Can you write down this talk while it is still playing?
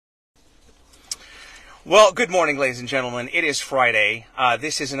Well, good morning, ladies and gentlemen. It is Friday.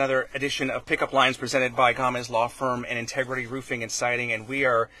 This is another edition of Pickup Lines presented by Gamez Law Firm and Integrity Roofing and Siding, and we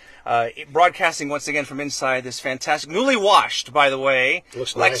are broadcasting once again from inside this fantastic, newly washed, by the way,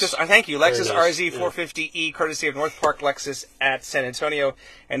 looks Lexus. nice. Thank you, Lexus Nice. RZ 450E, courtesy of North Park Lexus at San Antonio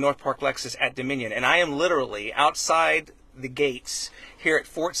and North Park Lexus at Dominion. And I am literally outside the gates here at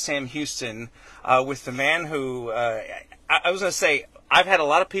Fort Sam Houston with the man who I was going to say I've had a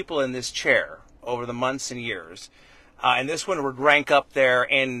lot of people in this chair over the months and years. And this one would rank up there,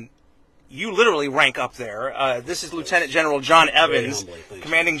 and you literally rank up there. This is Lieutenant General John Evans,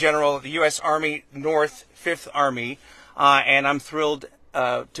 Commanding General of the U.S. Army North 5th Army. And I'm thrilled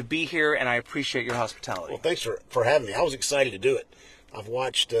to be here, and I appreciate your hospitality. Well, thanks for having me. I was excited to do it. I've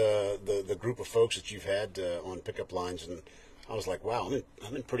watched the group of folks that you've had on Pickup Lines, and I was like, wow,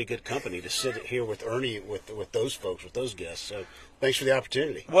 I'm in pretty good company to sit here with Ernie, with those folks, with those guests. So thanks for the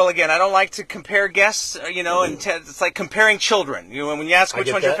opportunity. Well, again, I don't like to compare guests, and it's like comparing children. When you ask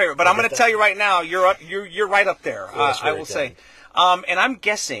which one's your favorite, but I'm going to tell you right now, you're right up there. Well, I will say, and I'm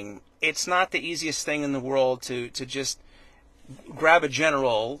guessing it's not the easiest thing in the world to just grab a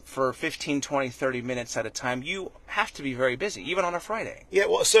general for 15, 20, 30 minutes at a time. You have to be very busy, even on a Friday. Yeah,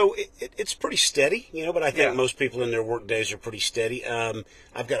 well, so it's pretty steady, but I think most people in their work days are pretty steady.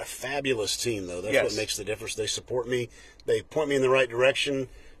 I've got a fabulous team, though. That's what makes the difference. They support me. They point me in the right direction.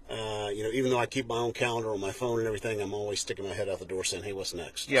 Even though I keep my own calendar on my phone and everything, I'm always sticking my head out the door saying, hey, what's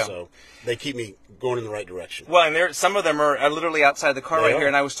next? Yeah. So they keep me going in the right direction. Well, and some of them are literally outside the car They right are. here,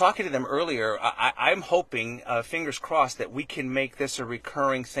 and I was talking to them earlier. I'm hoping, fingers crossed, that we can make this a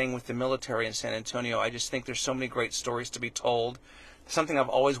recurring thing with the military in San Antonio. I just think there's so many great stories to be told. Something I've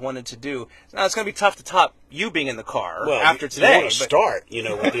always wanted to do. Now, it's going to be tough to top you being in the car after today. You want to start,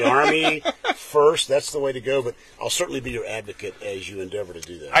 with the Army first. That's the way to go. But I'll certainly be your advocate as you endeavor to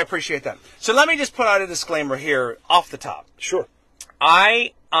do that. I appreciate that. So let me just put out a disclaimer here off the top. Sure.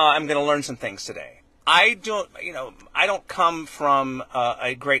 I am going to learn some things today. I don't come from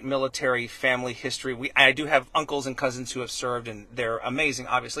a great military family history. I do have uncles and cousins who have served, and they're amazing,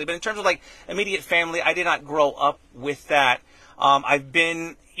 obviously. But in terms of immediate family, I did not grow up with that. I've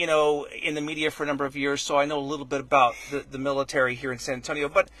been, in the media for a number of years, so I know a little bit about the military here in San Antonio.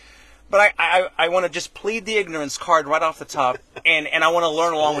 But I want to just plead the ignorance card right off the top, and I want to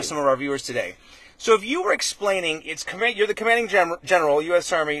learn along with some of our viewers today. So if you were explaining, you're the Commanding General,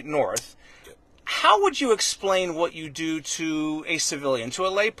 U.S. Army North. How would you explain what you do to a civilian, to a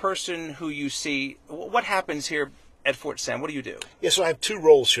lay person who you see? What happens here at Fort Sam? What do you do? Yeah, so I have two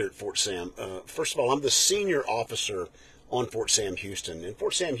roles here at Fort Sam. First of all, I'm the senior officer on Fort Sam Houston, and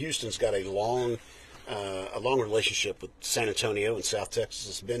Fort Sam Houston's got a long relationship with San Antonio and South Texas.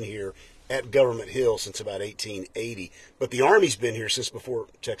 It's been here at Government Hill since about 1880, but the Army's been here since before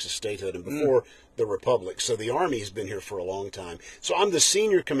Texas statehood and before the Republic. So the Army has been here for a long time. So I'm the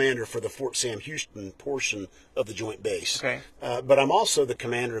senior commander for the Fort Sam Houston portion of the Joint Base. Okay. But I'm also the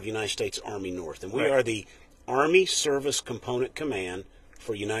commander of United States Army North, and we are the Army Service Component Command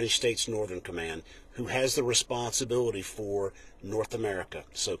for United States Northern Command, who has the responsibility for North America.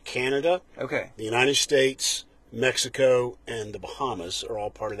 So Canada, the United States, Mexico, and the Bahamas are all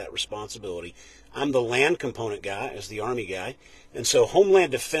part of that responsibility. I'm the land component guy as the Army guy. And so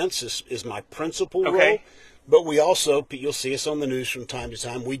Homeland Defense is my principal role. But we also, you'll see us on the news from time to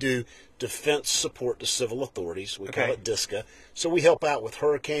time, we do defense support to civil authorities. We call it DISCA. So we help out with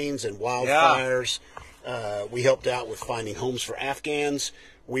hurricanes and wildfires. We helped out with finding homes for Afghans.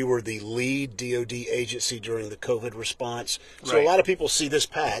 We were the lead DOD agency during the COVID response. So a lot of people see this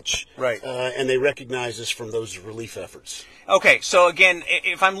patch, and they recognize us from those relief efforts. Okay, so again,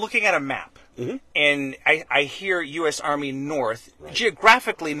 if I'm looking at a map, and I hear U.S. Army North,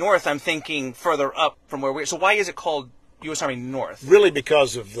 geographically north, I'm thinking further up from where we're. So why is it called U.S. Army North? Really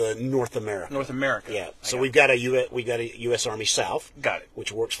because of North America. North America. Yeah. So we've got a U.S. Army South. Got it.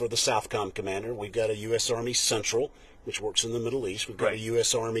 Which works for the Southcom commander. We've got a U.S. Army Central, which works in the Middle East. We've got a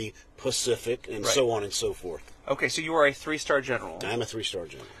U.S. Army Pacific, and so on and so forth. Okay, so you are a 3-star general. I'm a 3-star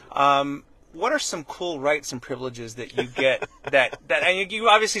general. What are some cool rights and privileges that you get and you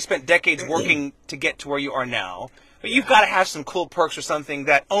obviously spent decades working to get to where you are now, but you've got to have some cool perks or something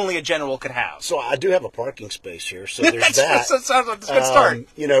that only a general could have. So I do have a parking space here, so there's that. That sounds like a good start.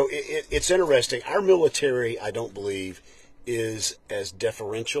 It's interesting. Our military, I don't believe, is as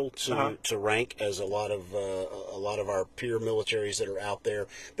deferential to rank as a lot of our peer militaries that are out there.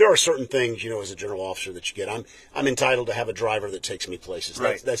 There are certain things, as a general officer that you get. I'm entitled to have a driver that takes me places.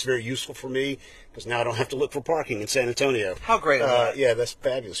 That's very useful for me because now I don't have to look for parking in San Antonio. How great is that? Yeah, that's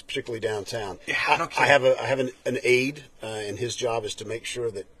fabulous, particularly downtown. Yeah, I have an aide, and his job is to make sure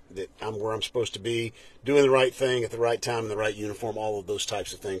that that I'm where I'm supposed to be, doing the right thing at the right time in the right uniform, all of those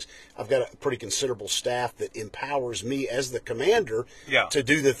types of things. I've got a pretty considerable staff that empowers me as the commander to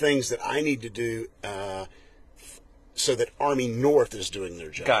do the things that I need to do so that Army North is doing their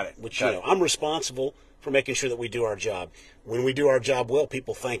job. Got it. Which, I'm responsible for making sure that we do our job. When we do our job well,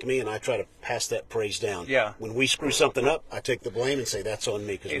 people thank me, and I try to pass that praise down. Yeah. When we screw something up, I take the blame and say that's on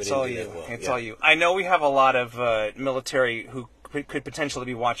me because we didn't do that well. It's all you. I know we have a lot of military who could potentially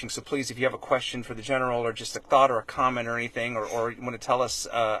be watching, so please, if you have a question for the general or just a thought or a comment or anything, or you want to tell us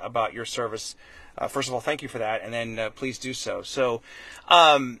about your service, first of all, thank you for that, and then please do so. So,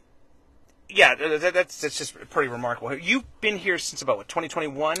 yeah, that's just pretty remarkable. You've been here since about,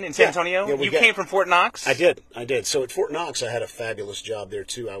 2021 in San Antonio? Yeah, you came from Fort Knox? I did. So at Fort Knox, I had a fabulous job there,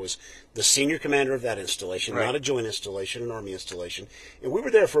 too. I was the senior commander of that installation, not a joint installation, an Army installation. And we were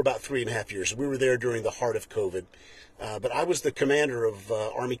there for about 3.5 years. We were there during the heart of COVID. But I was the commander of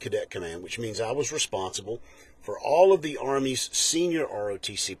Army Cadet Command, which means I was responsible for all of the Army's senior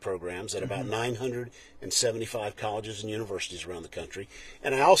ROTC programs at about 975 colleges and universities around the country.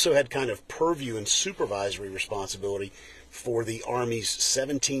 And I also had kind of purview and supervisory responsibility for the Army's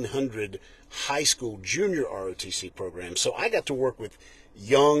 1,700 high school junior ROTC programs. So I got to work with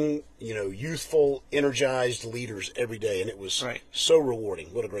young, youthful, energized leaders every day, and it was so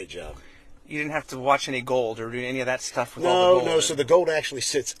rewarding. What a great job. You didn't have to watch any gold or do any of that stuff with all the gold? No. So the gold actually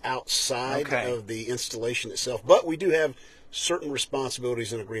sits outside of the installation itself. But we do have certain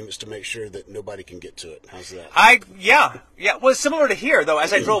responsibilities and agreements to make sure that nobody can get to it. How's that? Yeah. Well, similar to here, though.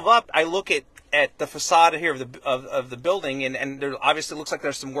 As I drove up, I look at the facade here of the building, and there obviously looks like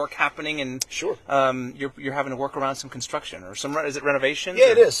there's some work happening, and you're having to work around some construction or some, is it renovations?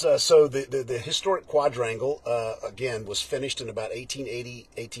 Yeah, it is. So the historic quadrangle again was finished in about 1880,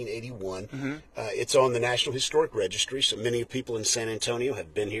 1881. It's on the National Historic Registry, so many people in San Antonio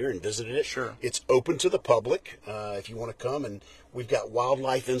have been here and visited it. Sure. It's open to the public if you want to come, and we've got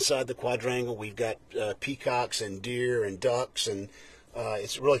wildlife inside the quadrangle. We've got peacocks and deer and ducks, and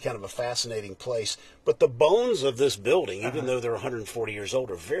it's really kind of a fascinating place. But the bones of this building, even though they're 140 years old,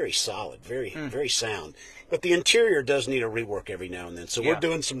 are very solid, very sound. But the interior does need a rework every now and then. So we're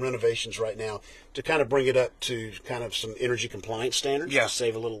doing some renovations right now to kind of bring it up to kind of some energy compliance standards to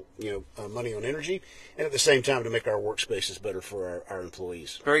save a little money on energy, and at the same time to make our workspaces better for our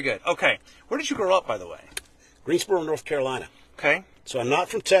employees. Very good. Okay. Where did you grow up, by the way? Greensboro, North Carolina. Okay. So I'm not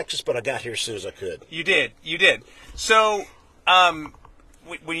from Texas, but I got here as soon as I could. You did. So,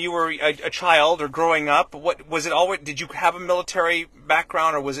 when you were a child or growing up, what was it always? Did you have a military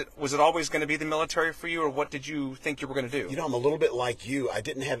background, or was it always going to be the military for you, or what did you think you were going to do? I'm a little bit like you. I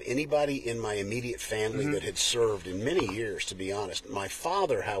didn't have anybody in my immediate family that had served in many years, to be honest. My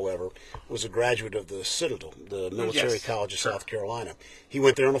father, however, was a graduate of the Citadel, the Military College of South Carolina. He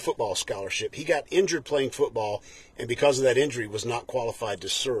went there on a football scholarship. He got injured playing football, and because of that injury, was not qualified to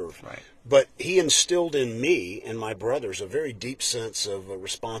serve. Right. But he instilled in me and my brothers a very deep sense of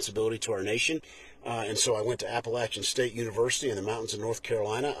responsibility to our nation. And so I went to Appalachian State University in the mountains of North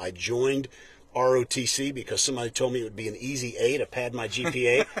Carolina. I joined ROTC because somebody told me it would be an easy A to pad my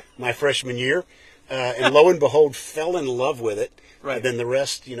GPA my freshman year. And lo and behold, fell in love with it. Right. And then the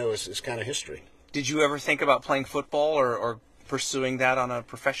rest, is kind of history. Did you ever think about playing football or pursuing that on a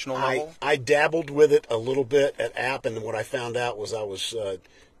professional level? I dabbled with it a little bit at App, and what I found out was I was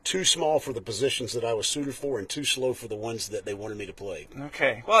too small for the positions that I was suited for and too slow for the ones that they wanted me to play.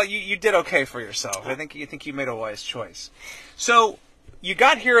 Okay. Well, you did okay for yourself. I think you made a wise choice. So you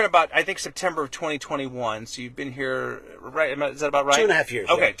got here in about, I think, September of 2021. So you've been here, right? Is that about right? 2.5 years.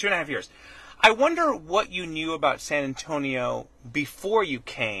 Okay, 2.5 years. I wonder what you knew about San Antonio before you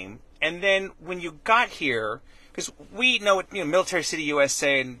came, and then when you got here, because we know, Military City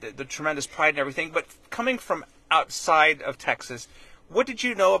U.S.A. and the tremendous pride and everything, but coming from outside of Texas, what did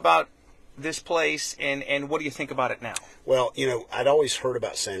you know about this place, and what do you think about it now? Well, I'd always heard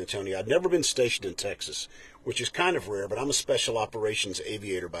about San Antonio. I'd never been stationed in Texas, which is kind of rare, but I'm a special operations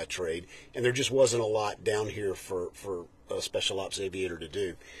aviator by trade, and there just wasn't a lot down here for a special ops aviator to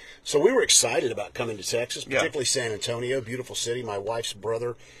do. So we were excited about coming to Texas, particularly San Antonio, beautiful city. My wife's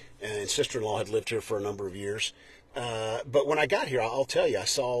brother and sister-in-law had lived here for a number of years. But when I got here, I'll tell you, I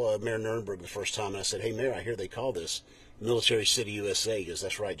saw Mayor Nirenberg the first time, and I said, "Hey, Mayor, I hear they call this Military City U.S.A. He goes,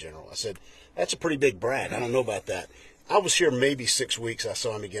 "That's right, General." I said, "That's a pretty big brag. I don't know about that." I was here maybe 6 weeks. I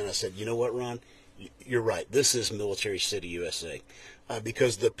saw him again. I said, "You know what, Ron? You're right. This is Military City U.S.A.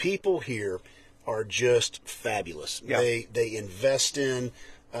 Because the people here are just fabulous. Yeah. They invest in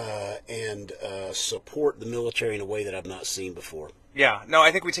and support the military in a way that I've not seen before. Yeah. No,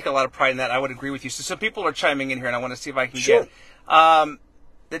 I think we take a lot of pride in that. I would agree with you. So some people are chiming in here, and I want to see if I can Sure. get...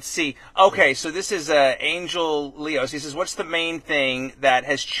 Let's see. Okay, so this is Angel Leos. He says, what's the main thing that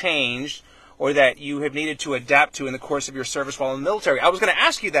has changed or that you have needed to adapt to in the course of your service while in the military? I was going to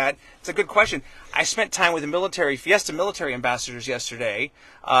ask you that. It's a good question. I spent time with the Fiesta military ambassadors yesterday.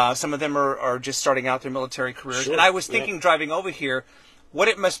 Some of them are just starting out their military careers. Sure. And I was thinking, driving over here, what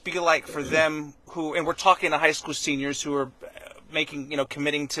it must be like for them and we're talking to high school seniors who are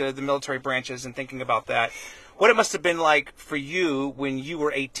committing to the military branches and thinking about that. What it must have been like for you when you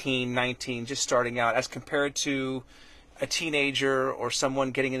were 18, 19, just starting out, as compared to a teenager or someone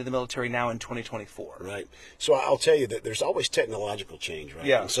getting into the military now in 2024. Right. So I'll tell you that there's always technological change, right?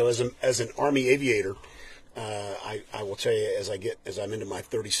 Yeah. And so as an Army aviator, I will tell you, as I'm into my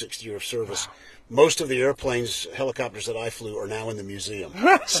 36th year of service, wow, most of the helicopters that I flew are now in the museum.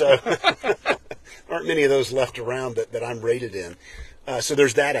 So aren't many of those left around that I'm rated in. So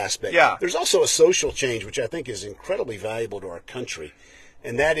there's that aspect. Yeah. There's also a social change, which I think is incredibly valuable to our country.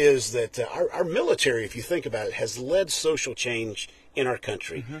 And that is that our military, if you think about it, has led social change in our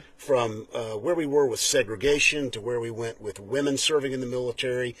country, from where we were with segregation to where we went with women serving in the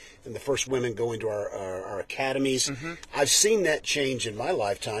military and the first women going to our academies. I've seen that change in my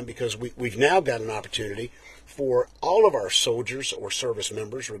lifetime because we've now got an opportunity for all of our soldiers or service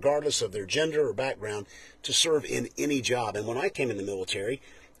members, regardless of their gender or background, to serve in any job. And when I came in the military,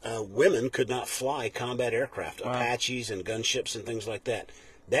 women could not fly combat aircraft, wow, Apaches and gunships and things like that.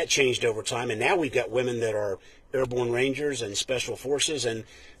 That changed over time, and now we've got women that are airborne rangers and special forces, and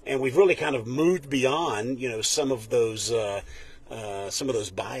we've really kind of moved beyond, some of those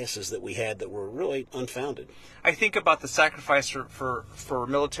biases that we had that were really unfounded. I think about the sacrifice for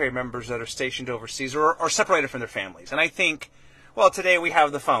military members that are stationed overseas or separated from their families, and I think, well, today we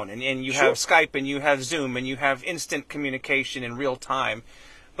have the phone, and you Sure, have Skype, and you have Zoom, and you have instant communication in real time.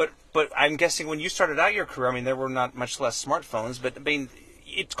 But I'm guessing when you started out your career, I mean, there were not much less smartphones, but I mean,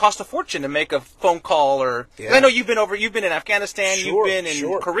 it cost a fortune to make a phone call, or yeah. I know you've been in Afghanistan, Sure, you've been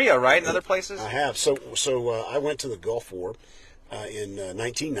in Korea, right, and other places. I have. So I went to the Gulf War in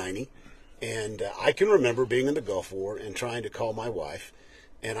 1990, and I can remember being in the Gulf War and trying to call my wife,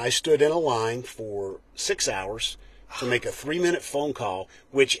 and I stood in a line for 6 hours to make a 3-minute phone call,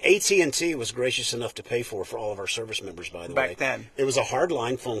 which AT&T was gracious enough to pay for all of our service members, by the way. Back then. It was a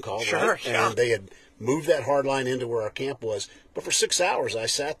hardline phone call, sure, right? Yeah. And they had moved that hardline into where our camp was. But for 6 hours, I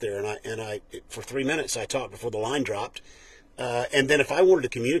sat there, and I for 3 minutes, I talked before the line dropped. And then if I wanted to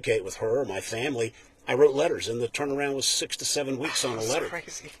communicate with her or my family, I wrote letters, and the turnaround was 6 to 7 weeks on a letter.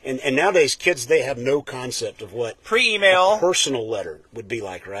 Crazy. And nowadays, kids, they have no concept of what pre-email a personal letter would be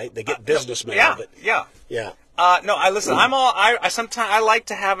like, right? They get business mail, yeah, but yeah. No, I listen. I sometimes I like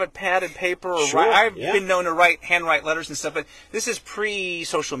to have a pad and paper. Or sure, I've been known to handwrite letters and stuff, but this is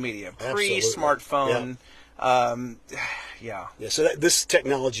pre-social media, pre-smartphone. Yeah. So this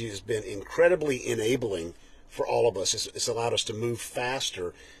technology has been incredibly enabling for all of us. It's allowed us to move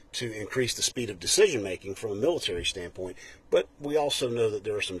faster, to increase the speed of decision making from a military standpoint. But we also know that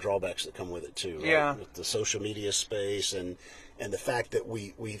there are some drawbacks that come with it too. Right? Yeah. With the social media space and the fact that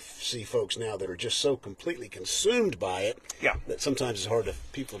we see folks now that are just so completely consumed by it, yeah, that sometimes it's hard for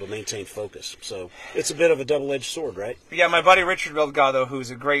people to maintain focus. So it's a bit of a double-edged sword, right? Yeah, my buddy Richard Delgado, who's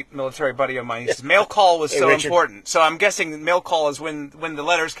a great military buddy of mine, he says mail call was so Richard, important. So I'm guessing mail call is when the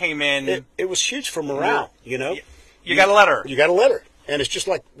letters came in. It was huge for morale, You got a letter. You got a letter. And it's just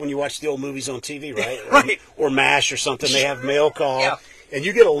like when you watch the old movies on TV, right? Right. Or MASH or something, they have mail call. Yeah. And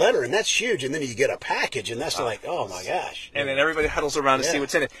you get a letter, and that's huge. And then you get a package, and that's like, oh, my gosh. And then everybody huddles around to see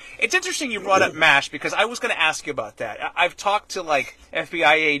what's in it. It's interesting you brought up MASH, because I was going to ask you about that. I've talked to, like,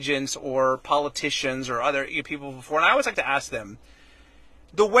 FBI agents or politicians or other people before, and I always like to ask them,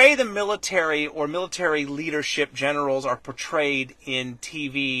 the way the military or military leadership generals are portrayed in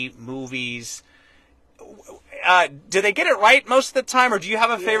TV, movies, do they get it right most of the time, or do you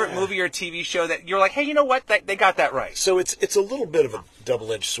have a favorite movie or TV show that you're like, hey, you know what, they got that right? So it's a little bit of a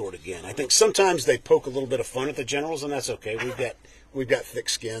double-edged sword again. I think sometimes they poke a little bit of fun at the generals, and that's okay. We've got thick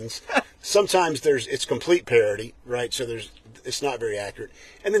skins. Sometimes it's complete parody, right? So it's not very accurate.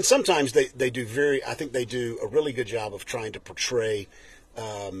 And then sometimes they do I think they do a really good job of trying to portray,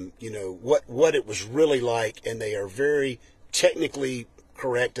 what it was really like, and they are very technically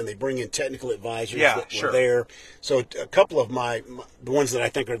correct, and they bring in technical advisors that were there. So a couple of the ones that I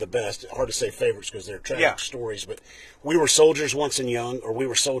think are the best, hard to say favorites because they're tragic stories, but We Were Soldiers Once and Young, or We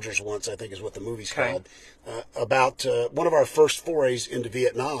Were Soldiers Once, I think is what the movie's called, about one of our first forays into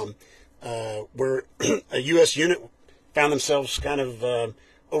Vietnam, where a U.S. unit found themselves kind of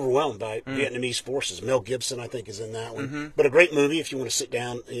overwhelmed by Vietnamese forces. Mel Gibson, I think, is in that one. But a great movie if you want to sit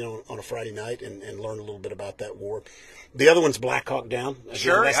down, on a Friday night and learn a little bit about that war. The other one's Black Hawk Down. Again,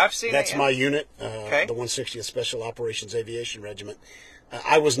 sure, I've seen that's it. my unit, Okay. the 160th Special Operations Aviation Regiment.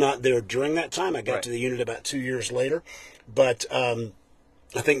 I was not there during that time. I got Right. to the unit about 2 years later. But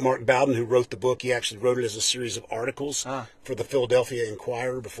I think Mark Bowden, who wrote the book, he actually wrote it as a series of articles for the Philadelphia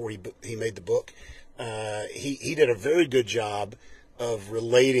Inquirer before he made the book. He did a very good job of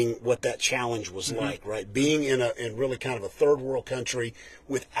relating what that challenge was like, right? Being in really kind of a third world country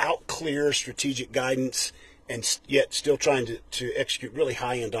without clear strategic guidance, and yet still trying to execute really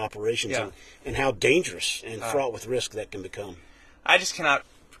high-end operations, and how dangerous and fraught with risk that can become. I just cannot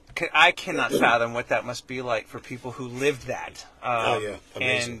fathom what that must be like for people who lived that.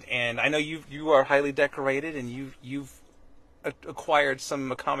 Amazing. And I know you are highly decorated, and you've acquired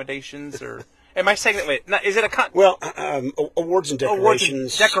some accommodations, or am I saying that? Wait, is it a well, awards and decorations? Awards and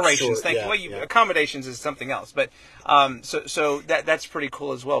decorations. Sure, thank you. Well, accommodations is something else, but so that's pretty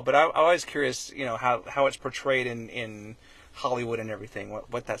cool as well. But I'm always curious, how it's portrayed in Hollywood and everything,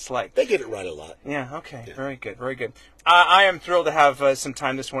 what that's like. They get it right a lot. Yeah, okay. Yeah. Very good, very good. I am thrilled to have some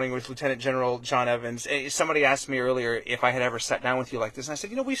time this morning with Lieutenant General John Evans. Somebody asked me earlier if I had ever sat down with you like this, and I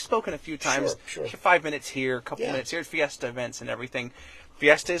said, we've spoken a few times. Sure. 5 minutes here, a couple minutes here at Fiesta events and everything.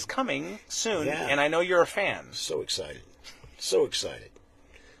 Fiesta is coming soon, and I know you're a fan. So excited. So excited.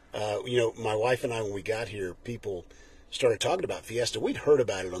 My wife and I, when we got here, people started talking about Fiesta. We'd heard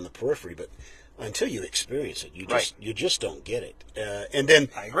about it on the periphery, but until you experience it, you just don't get it. And then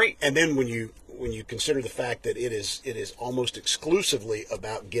I agree. And then when you consider the fact that it is almost exclusively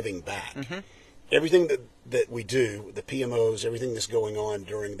about giving back, everything that we do, the PMOs, everything that's going on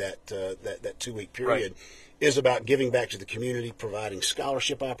during that 2-week period, is about giving back to the community, providing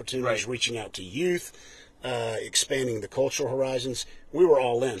scholarship opportunities, reaching out to youth, expanding the cultural horizons. We were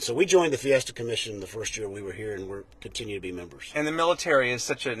all in. So we joined the Fiesta Commission the first year we were here, and we're continue to be members. And the military is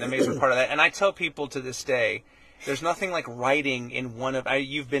such an amazing part of that. And I tell people to this day, there's nothing like riding in one of...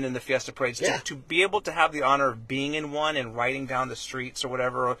 you've been in the Fiesta parades. To be able to have the honor of being in one and riding down the streets or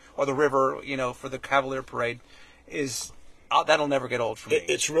whatever, or the river, for the Cavalier Parade is... that'll never get old for me.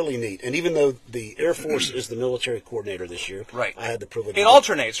 It's really neat. And even though the Air Force is the military coordinator this year, I had the privilege... It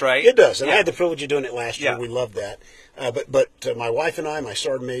alternates, right? It does. And I had the privilege of doing it last year. Yeah. We loved that. But my wife and I, my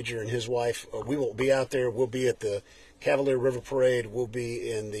sergeant major and his wife, we will be out there. We'll be at the Cavalier River Parade. We'll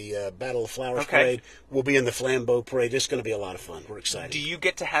be in the Battle of Flowers Parade. We'll be in the Flambeau Parade. It's going to be a lot of fun. We're excited. Do you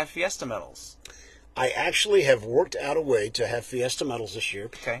get to have Fiesta medals? I actually have worked out a way to have Fiesta medals this year.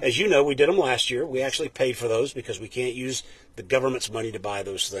 Okay. As you know, we did them last year. We actually paid for those because we can't use the government's money to buy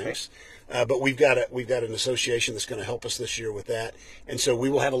those things. Okay. But we've got an association that's going to help us this year with that. And so we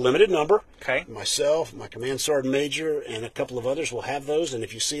will have a limited number. Okay. Myself, my command sergeant major, and a couple of others will have those. And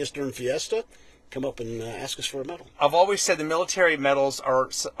if you see us during Fiesta, come up and ask us for a medal. I've always said the military medals are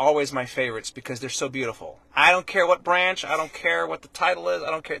always my favorites because they're so beautiful. I don't care what branch, I don't care what the title is,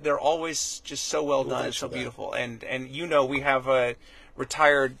 I don't care. They're always just so well done and so beautiful. And we have a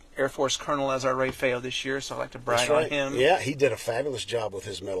retired Air Force colonel as our Ray Feo this year, so I'd like to brag on him. Yeah, he did a fabulous job with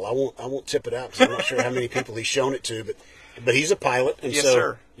his medal. I won't tip it out because I'm not sure how many people he's shown it to, but he's a pilot, and yes, so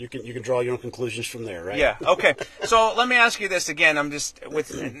sir. You can draw your own conclusions from there, right? Yeah. Okay. So let me ask you this again. I'm just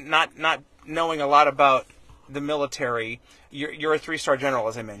with not knowing a lot about the military. You're a 3-star general,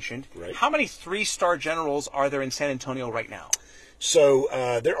 as I mentioned. Right. How many 3-star generals are there in San Antonio right now? So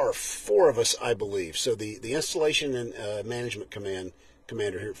there are 4 of us, I believe. So the Installation and Management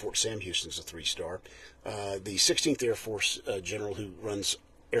Commander here at Fort Sam Houston is a 3-star. The 16th Air Force General who runs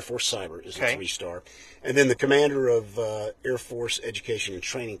Air Force Cyber is a 3-star. And then the commander of Air Force Education and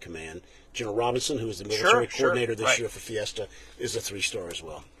Training Command, General Robinson, who is the military coordinator this year for Fiesta, is a 3-star as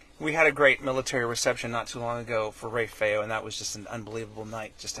well. We had a great military reception not too long ago for Ray Feo, and that was just an unbelievable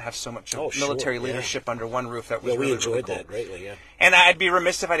night, just to have so much military leadership under one roof. That was we enjoyed really cool. that greatly, yeah. And I'd be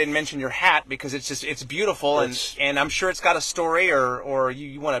remiss if I didn't mention your hat, because it's beautiful, and I'm sure it's got a story, or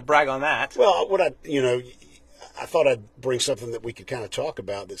you want to brag on that. Well, I thought I'd bring something that we could kind of talk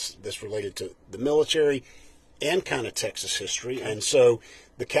about that's related to the military and kind of Texas history. Okay. And so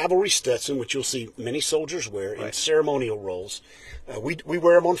the cavalry Stetson, which you'll see many soldiers wear in ceremonial roles, we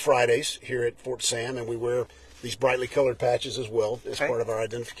wear them on Fridays here at Fort Sam, and we wear these brightly colored patches as well as part of our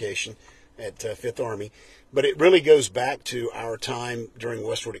identification at 5th Army. But it really goes back to our time during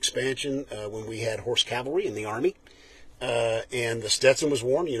westward expansion when we had horse cavalry in the Army. And the Stetson was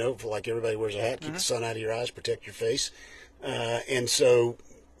worn, like everybody wears a hat, keep the sun out of your eyes, protect your face. And so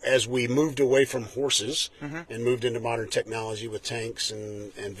as we moved away from horses and moved into modern technology with tanks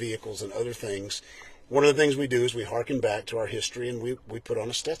and vehicles and other things, one of the things we do is we harken back to our history, and we put on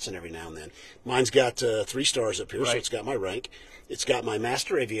a Stetson every now and then. Mine's got 3 stars up here, so it's got my rank. It's got my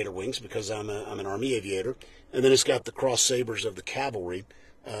Master Aviator wings because I'm an Army aviator, and then it's got the cross sabers of the cavalry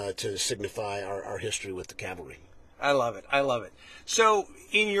to signify our history with the cavalry. I love it. I love it. So,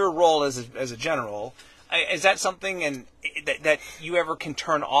 in your role as a general, is that something that you ever can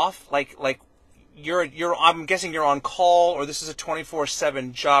turn off? Like you're I'm guessing you're on call, or this is a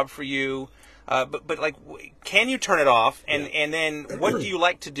 24/7 job for you. But like, can you turn it off? And then what do you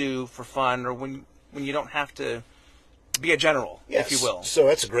like to do for fun, or when you don't have to be a general, if you will? So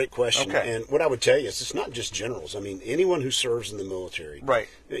that's a great question. Okay. And what I would tell you is it's not just generals. I mean, anyone who serves in the military. Right.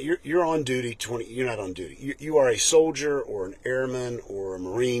 You're on duty. You're not on duty. You are a soldier or an airman or a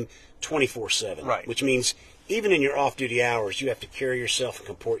Marine 24/7. Right. Which means even in your off-duty hours, you have to carry yourself and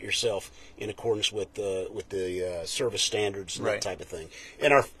comport yourself in accordance with the service standards and that type of thing.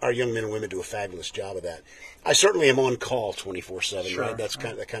 And our young men and women do a fabulous job of that. I certainly am on call 24/7. Sure. Right? That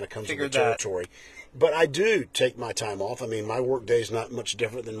kind of comes with Figured the territory. But I do take my time off. I mean, my work day is not much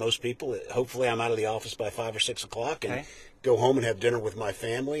different than most people. Hopefully, I'm out of the office by 5 or 6 o'clock and go home and have dinner with my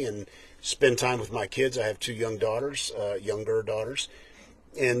family and spend time with my kids. I have 2 younger daughters,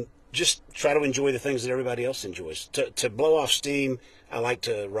 and just try to enjoy the things that everybody else enjoys. To blow off steam, I like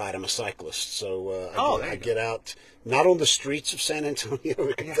to ride. I'm a cyclist, so I get out, not on the streets of San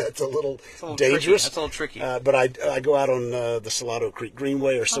Antonio, because that's a little dangerous. That's a little tricky. But I go out on the Salado Creek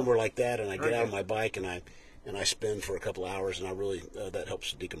Greenway or somewhere like that, and I get out on my bike and I spin for a couple of hours, and I really that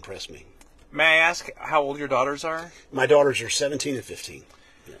helps decompress me. May I ask how old your daughters are? My daughters are 17 and 15.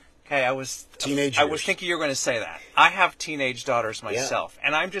 Okay, I was teenage I years. was thinking you were going to say that. I have teenage daughters myself,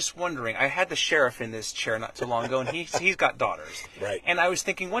 and I'm just wondering. I had the sheriff in this chair not too long ago, and he's got daughters. Right. And I was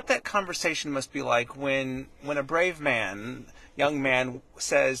thinking what that conversation must be like when a brave young man,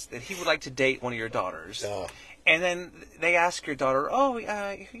 says that he would like to date one of your daughters, and then they ask your daughter,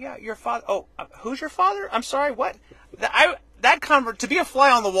 yeah, your father. Oh, who's your father? I'm sorry, what? To be a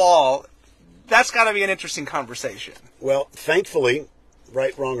fly on the wall, that's got to be an interesting conversation. Well, thankfully,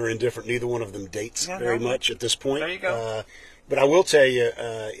 right, wrong, or indifferent, neither one of them dates very much at this point. There you go. But I will tell you,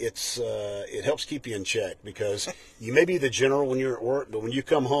 it helps keep you in check, because you may be the general when you're at work, but when you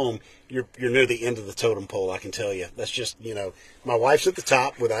come home, you're near the end of the totem pole. I can tell you. That's just, my wife's at the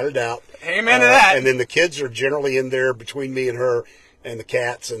top without a doubt. Amen to that. And then the kids are generally in there between me and her, and the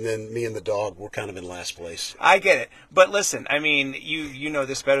cats, and then me and the dog. We're kind of in last place. I get it, but listen, I mean, you know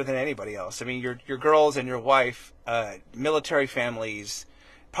this better than anybody else. I mean, your girls and your wife, military families,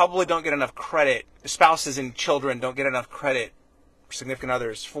 probably don't get enough credit. Spouses and children don't get enough credit, significant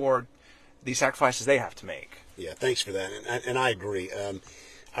others, for the sacrifices they have to make. Yeah, thanks for that, and I agree.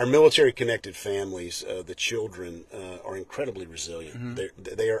 Our military-connected families, the children, are incredibly resilient.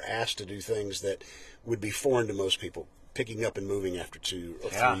 Mm-hmm. They are asked to do things that would be foreign to most people, picking up and moving after 2 or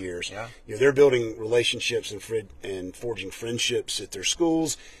 3 years. Yeah. They're building relationships and forging friendships at their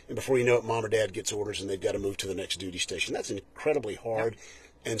schools, and before you know it, mom or dad gets orders and they've got to move to the next duty station. That's incredibly hard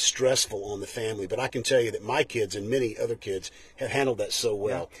and stressful on the family. But I can tell you that my kids and many other kids have handled that so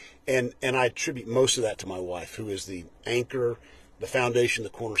well. Yeah. And I attribute most of that to my wife, who is the anchor, the foundation, the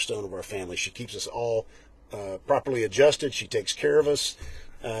cornerstone of our family. She keeps us all properly adjusted. She takes care of us,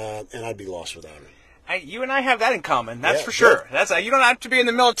 and I'd be lost without her. You and I have that in common. That's for sure. That's you don't have to be in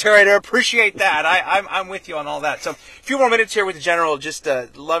the military to appreciate that. I'm with you on all that. So a few more minutes here with the general. Just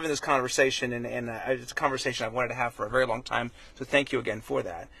loving this conversation, and it's a conversation I've wanted to have for a very long time. So thank you again for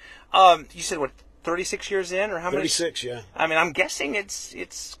that. You said what, 36 years in, or how many? 36, yeah. I mean, I'm guessing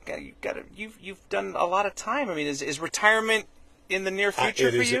you've done a lot of time. I mean, is retirement in the near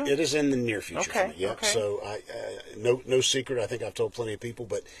future for you? It is in the near future for me. Yeah. Okay. So no secret. I think I've told plenty of people,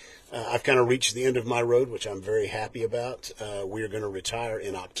 but I've kind of reached the end of my road, which I'm very happy about. We are going to retire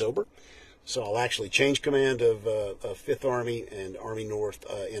in October, so I'll actually change command of 5th Army and Army North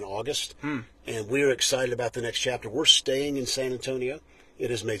in August, and we're excited about the next chapter. We're staying in San Antonio. It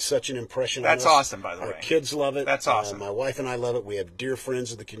has made such an impression on us. That's awesome, by the way. Our kids love it. That's awesome. My wife and I love it. We have dear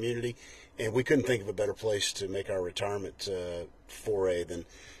friends of the community, and we couldn't think of a better place to make our retirement foray than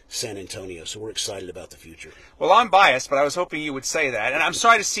San Antonio. So we're excited about the future. Well, I'm biased, but I was hoping you would say that. And I'm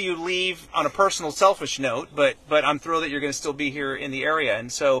sorry to see you leave on a personal, selfish note, but I'm thrilled that you're going to still be here in the area.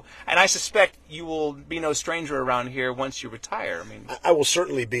 And I suspect you will be no stranger around here once you retire. I mean, I will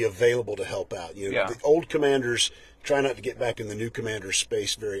certainly be available to help out. The old commanders try not to get back in the new commander's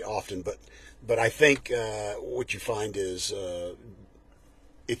space very often, but I think what you find is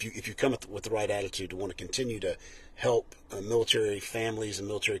if you come with the right attitude to want to continue to help military families and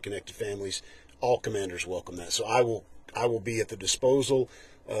military connected families, all commanders welcome that. So I will be at the disposal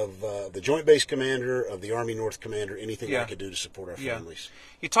the Joint Base Commander, of the Army North Commander, anything I could do to support our families.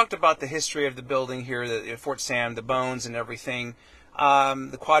 You talked about the history of the building here, Fort Sam, the bones and everything,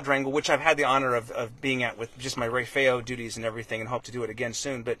 the quadrangle, which I've had the honor of being at with just my RAFEO duties and everything, and hope to do it again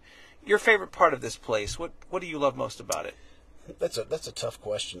soon. But your favorite part of this place, what do you love most about it? That's a tough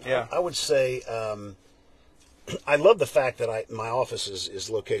question. Yeah. I would say I love the fact that my office is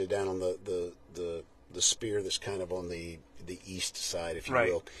located down on the spear that's kind of on the east side, if you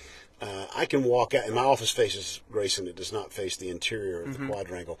will. I can walk out, and my office faces Grayson. It does not face the interior of the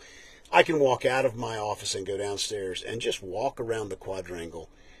quadrangle. I can walk out of my office and go downstairs and just walk around the quadrangle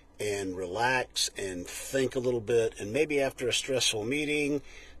and relax and think a little bit. And maybe after a stressful meeting,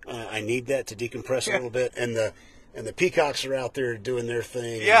 I need that to decompress a little bit. And the peacocks are out there doing their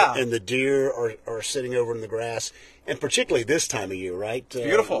thing. Yeah. And the deer are sitting over in the grass. And particularly this time of year, right?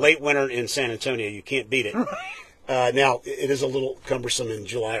 Beautiful. Late winter in San Antonio, you can't beat it. Now, it is a little cumbersome in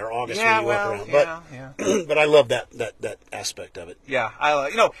July or August when you walk around. But I love that aspect of it. Yeah.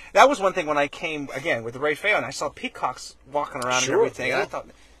 That was one thing when I came, again, with the RAFEO, and I saw peacocks walking around and everything. Yeah. And I thought,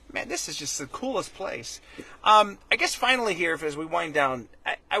 man, this is just the coolest place. I guess finally here, as we wind down,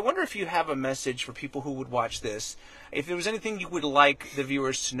 I wonder if you have a message for people who would watch this. If there was anything you would like the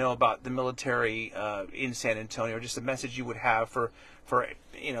viewers to know about the military in San Antonio, or just a message you would have for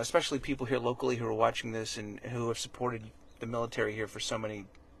especially people here locally who are watching this and who have supported the military here for so many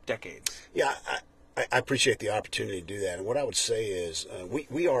decades. Yeah, I appreciate the opportunity to do that. And what I would say is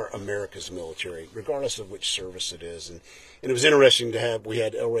we are America's military, regardless of which service it is. And it was interesting we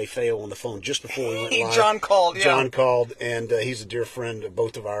had El RAFEO on the phone just before we went live. John called, John called, and he's a dear friend of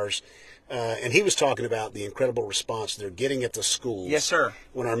both of ours. And he was talking about the incredible response they're getting at the schools. Yes, sir.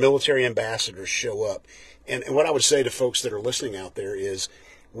 When our military ambassadors show up. And what I would say to folks that are listening out there is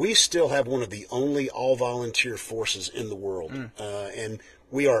we still have one of the only all-volunteer forces in the world. And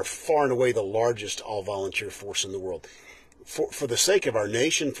we are far and away the largest all-volunteer force in the world. For the sake of our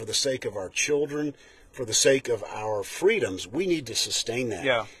nation, for the sake of our children, for the sake of our freedoms, we need to sustain that.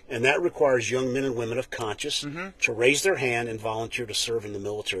 Yeah. And that requires young men and women of conscience to raise their hand and volunteer to serve in the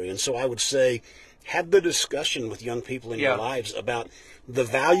military. And so I would say, have the discussion with young people in your lives about the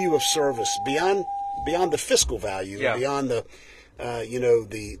value of service beyond the fiscal value, beyond the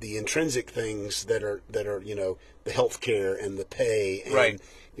the intrinsic things that are the health care and the pay and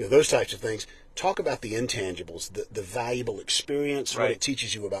those types of things. Talk about the intangibles, the valuable experience, what it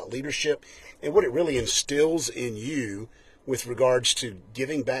teaches you about leadership, and what it really instills in you with regards to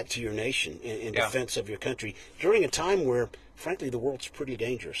giving back to your nation in defense of your country during a time where, frankly, the world's pretty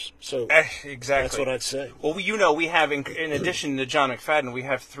dangerous. So exactly, that's what I'd say. Well, we have, in addition to John McFadden, we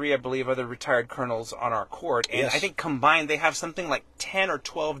have 3, I believe, other retired colonels on our court. And I think combined they have something like 10 or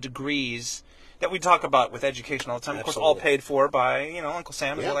 12 degrees that we talk about with education all the time. Of course, all paid for by, Uncle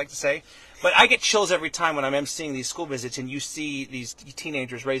Sam, as we like to say. But I get chills every time when I'm emceeing these school visits and you see these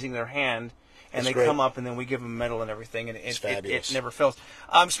teenagers raising their hand. And they come up, and then we give them a medal and everything, and it never fails.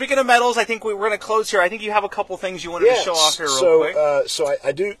 Speaking of medals, I think we're going to close here. I think you have a couple things you wanted to show off here real quick. So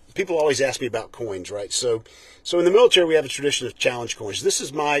I do. People always ask me about coins, right? So in the military, we have a tradition of challenge coins. This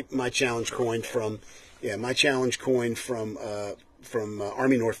is my challenge coin from Army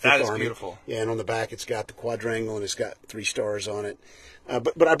North 5th Army. That is beautiful. Yeah, and on the back it's got the quadrangle, and it's got 3 stars on it.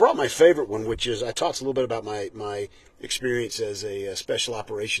 But I brought my favorite one, which is I talked a little bit about my experience as a special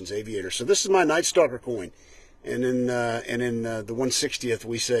operations aviator. So this is my Night Stalker coin, and in the 160th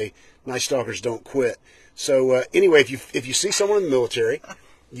we say Night Stalkers don't quit. So anyway, if you see someone in the military,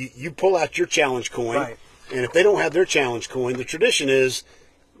 you pull out your challenge coin, and if they don't have their challenge coin, the tradition is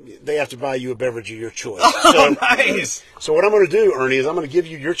they have to buy you a beverage of your choice. Oh, nice. So what I'm going to do, Ernie, is I'm going to give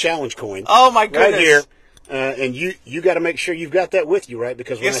you your challenge coin. Oh my goodness! Right here. And you got to make sure you've got that with you, right?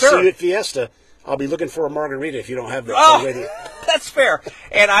 Because when I see you at Fiesta, I'll be looking for a margarita if you don't have that already. That's fair.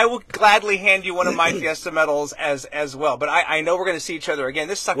 And I will gladly hand you one of my Fiesta medals as well. But I know we're going to see each other again.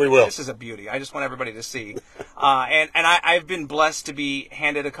 This is a beauty. I just want everybody to see. And I've been blessed to be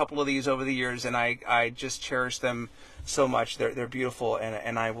handed a couple of these over the years, and I just cherish them so much. They're beautiful,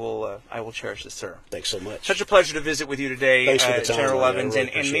 and I will cherish this, sir. Thanks so much. Such a pleasure to visit with you today, Thanks for the time, General Evans.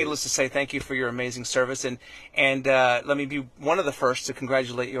 really and needless to say, thank you for your amazing service. And let me be one of the first to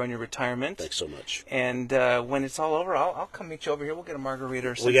congratulate you on your retirement. Thanks so much. And when it's all over, I'll come meet you over here. We'll get a margarita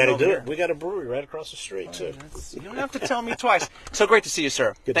or something. We got to do here. it. We got a brewery right across the street too. You don't have to tell me twice. So great to see you,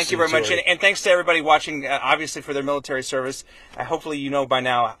 sir. Good Thank to you see very you, much, and thanks to everybody watching, obviously for their military service. Hopefully you know by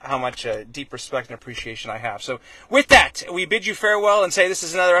now how much deep respect and appreciation I have. So with that, we bid you farewell and say this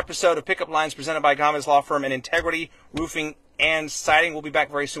is another episode of Pickup Lines presented by Gamez Law Firm and Integrity Roofing and Siding. We'll be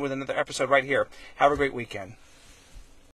back very soon with another episode right here. Have a great weekend.